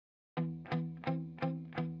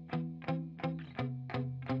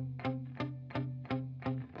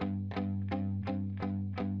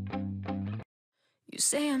You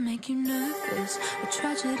say I make you nervous, a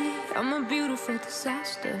tragedy, I'm a beautiful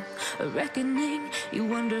disaster, a reckoning, you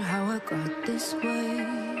wonder how I got this way.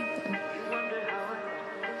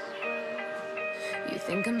 You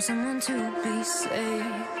think I'm someone to be saved,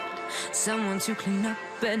 someone to clean up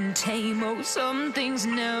and tame. Oh, some things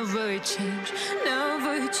never change,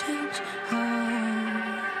 never change.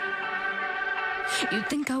 You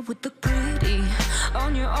think I would look pretty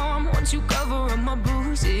on your arm once you cover up my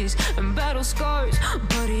bruises and battle scars,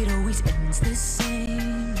 but it always ends the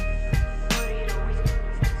same.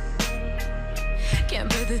 Can't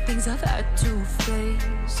bear the things I've had to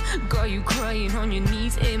face, got you crying on your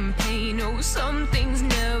knees in pain. Oh, some things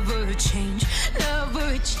never change,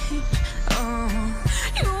 never change.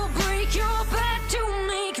 You'll break your back to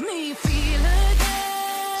make me feel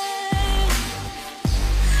again,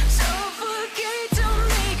 suffocate to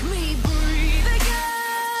make me breathe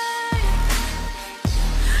again,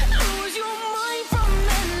 lose your mind from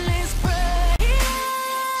endless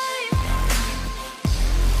pain.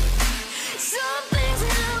 Some things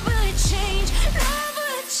never change,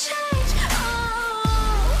 never change.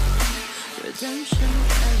 Redemption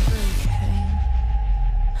never came.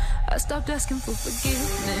 I stopped asking for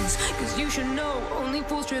forgiveness, cause you should know only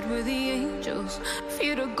fools tread where the angels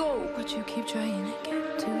fear to go, but you keep trying to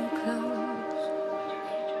get too close.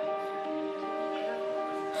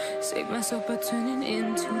 Save myself by turning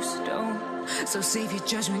into stone, so save your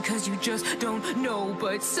judgment cause you just don't know.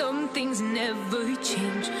 But some things never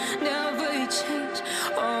change, never change.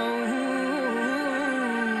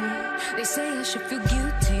 They say I should feel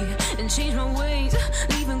guilty and change my ways,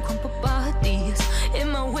 leaving crumpled bodies in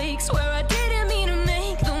my wake. Swear I didn't mean to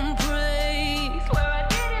make them break, swear I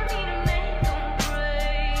didn't mean to make them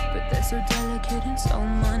break. But they're so delicate and so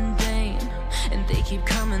mundane, and they keep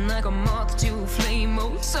coming like a moth to a flame.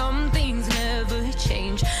 Oh, some things never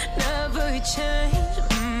change, never change.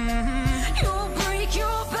 You'll break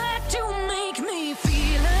your back to make me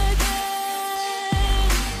feel again,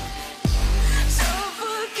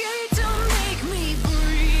 suffocate to make me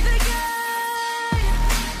breathe again,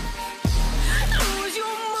 lose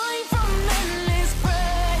your mind from endless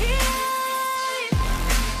pain.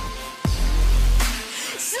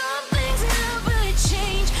 Some things never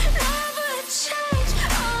change, never change.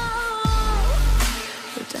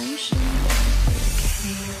 Redemption never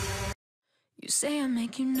came. You say I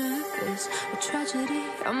make you nervous, a tragedy,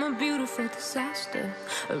 I'm a beautiful disaster,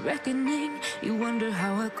 a reckoning, you wonder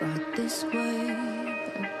how I got this way.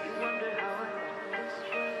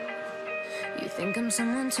 You think I'm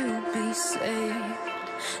someone to be saved,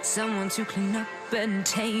 someone to clean up and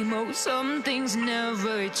tame. Oh, some things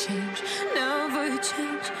never change, never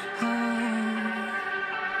change.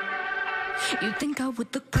 You think I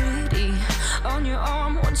would look pretty on your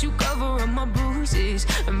arm once you cover up my bruises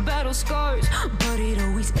and battle scars, but it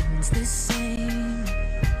always ends the same.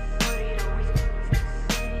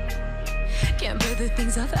 Can't bear the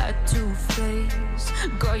things I've had to face,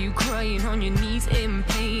 got you crying on your knees in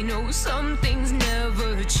pain. Oh, some things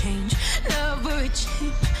never change, never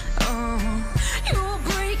change. You'll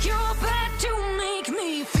break your back to make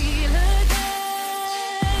me feel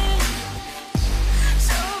again,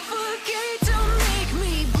 suffocate to make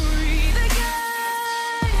me breathe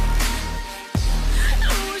again,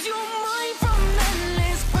 lose your mind from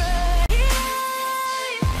endless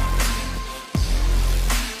pain.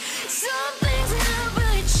 Some things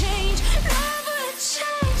never change, never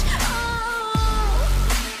change.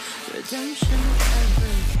 Redemption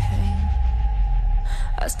never came.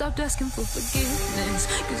 I stopped asking for forgiveness,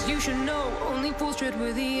 cause you should know only fools tread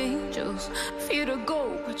where the angels fear to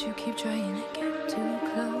go, but you keep trying to get too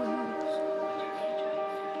close.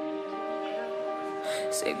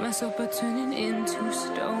 Save myself by turning into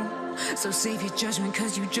stone, so save your judgment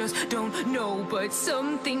cause you just don't know. But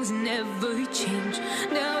some things never change,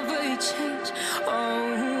 never change.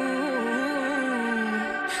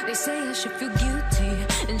 They say I should feel guilty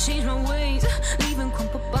and change my ways, leaving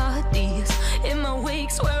crumpled bodies in my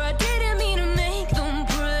wake. Swear I didn't mean to make them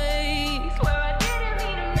break, swear I didn't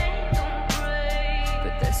mean to make them break.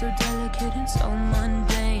 But they're so delicate and so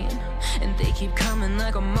mundane, and they keep coming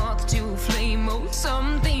like a moth to a flame. Oh,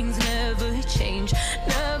 some things never change,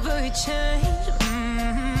 never change.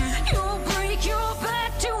 You'll break your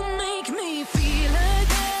back to make me feel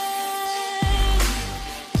again,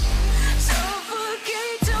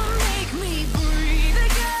 suffocate to make me breathe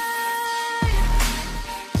again,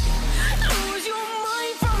 lose your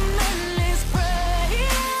mind from endless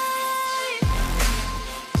pain.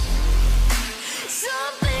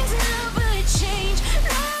 Some things never change,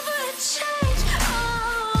 never change.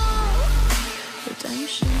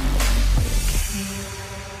 Redemption never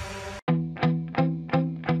came.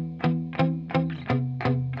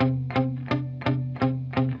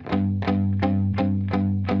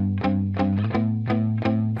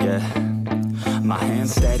 My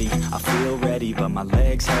hands steady, I feel ready, but my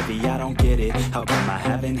legs heavy, I don't get it. How come I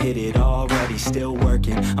haven't hit it already? Still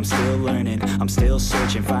working, I'm still learning, I'm still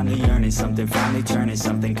searching, finally earning something, finally turning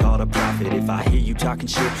something called a profit. If I hear you talking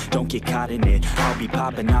shit, don't get caught in it. I'll be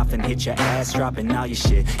popping off and hit your ass, dropping all your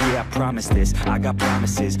shit. Yeah, I promise this, I got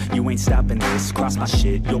promises, you ain't stopping this. Cross my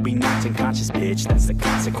shit, you'll be knocked unconscious, bitch. That's the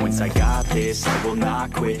consequence, I got this, I will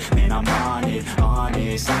not quit. Man, I'm on it,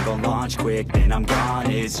 honest, I'm gonna launch quick, then I'm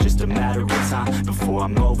gone. It's just a matter of time before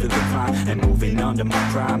I'm over the climb and moving under my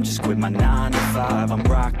prime. Just quit my 9 to 5, I'm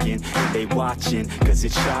rocking, and they watching, cause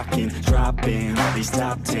it's shocking. Dropping all these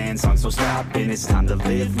top 10 songs, no stopping. It's time to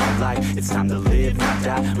live my life, it's time to live, not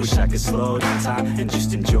die. Wish I could slow down time and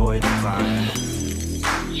just enjoy the climb.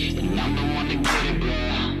 And I'm the one to get it, bro.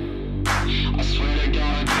 I swear to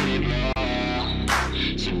God I get it,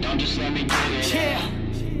 bro. So don't just let me get it.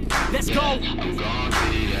 Yeah, let's go. I'm gonna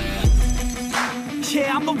get it, yeah.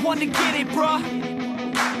 Yeah, I'm the one to get it, bro.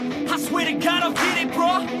 I swear to God I'll get it,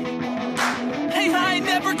 bro. Hey, I ain't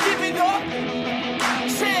never giving up.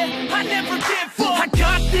 Yeah, I never give up. I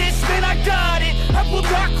got this, man, I got it. I will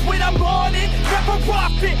not quit, I'm on it. Never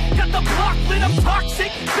off it. Got the block lit, I'm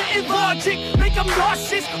toxic. Spitting logic, make them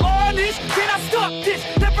nauseous. Honest, can I stop this?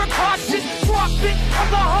 Never cautious, drop it. I'm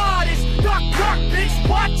the hardest. Knock, knock, bitch,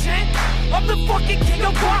 watch it. I'm the fucking king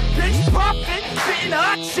of rock, bitch. Profit, spitting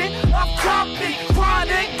hot shit. I'm topic,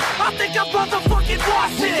 chronic. I think I'm motherfucking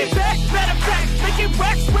lost it. Back, matter of fact, making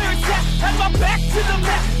racks where it's at. Had my back to the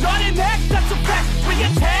mat, not an act, that's a fact. We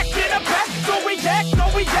attack in a back, no react, no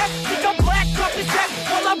react. Think I'm black, up his back.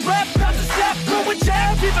 While I rap, not to snap, throwing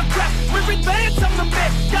jab, give a crap. We're advanced, I'm the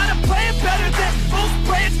man. Got a plan better than most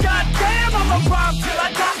brands. Goddamn, I'm a rhyme till I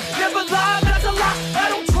die. Never lie, that's a lie. I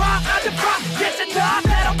don't try, I defy. Get to die,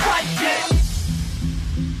 that I'm right, yeah.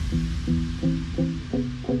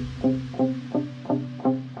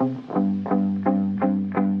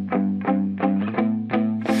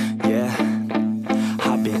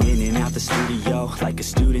 Like a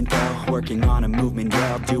student though, working on a movement,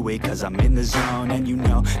 yeah, I'll do it cause I'm in the zone. And you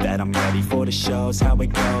know that I'm ready for the shows. How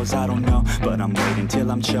it goes, I don't know, but I'm waiting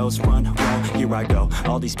till I'm chose. Front row, here I go.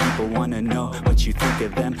 All these people wanna know what you think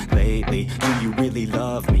of them lately. Do you really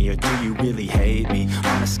love me or do you really hate me?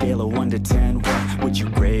 On a scale of 1 to 10, what would you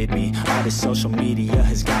grade me? All this social media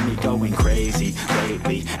has got me going crazy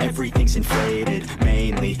lately. Everything's inflated,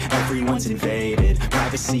 mainly everyone's invaded.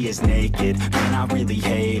 Privacy is naked, man, I really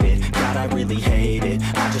hate it. God, I really hate it.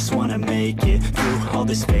 I just wanna make it through all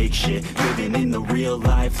this fake shit. Living in the real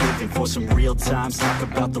life, living for some real times. Talk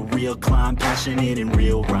about the real climb, passionate in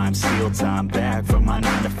real rhymes. Steal time back from my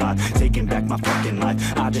 9 to 5, taking back my fucking life.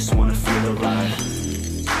 I just wanna feel alive.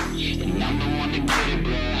 And I'm the one to get it,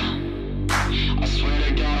 bro. I swear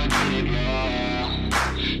to God I get it,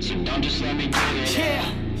 bro. So don't just let me get it. Yeah,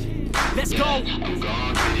 let's go. I'm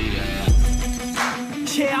gonna get it, yeah.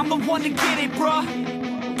 Yeah, I'm the one to get it, bro.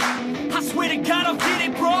 I swear to God I'll get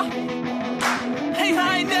it, bro. Hey,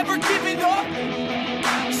 I ain't never giving up.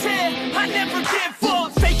 Yeah, I never give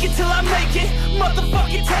up. Fake it till I make it.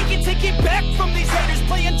 Motherfucking take it back from these haters.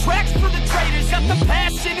 Playing tracks for the traitors. Got the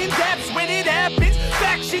passion in depths when it happens.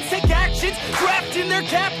 Factions take actions, drafting their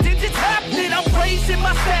captains. It's happening, I'm raising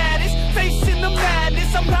my status. Facing the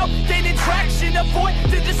madness, I'm out gaining traction. Avoid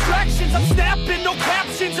the distractions, I'm snapping, no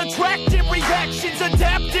captions. Attracting reactions,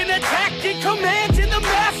 adapting, attacking, commanding the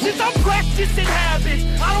masses. I'm practicing habits,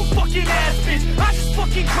 I don't fucking ask it, I just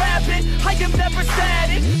fucking grab it. I am never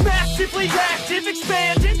static, massively active,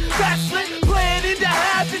 expanding, backslid, planning to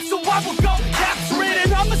have it. So I will go capture it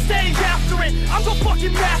and I'ma stay after it. I'm gonna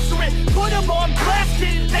fucking master it, put them on blast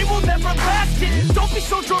it. They will never last it, don't be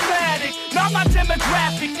so dramatic. Not my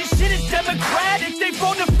demographic, this shit is democratic. They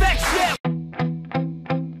phone effects, yeah.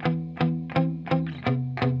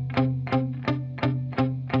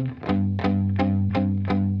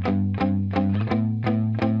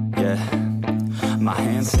 My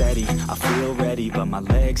hands steady, I feel ready, but my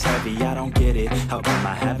legs heavy, I don't get it. How come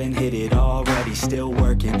I haven't hit it already? Still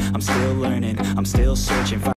working, I'm still learning, I'm still searching.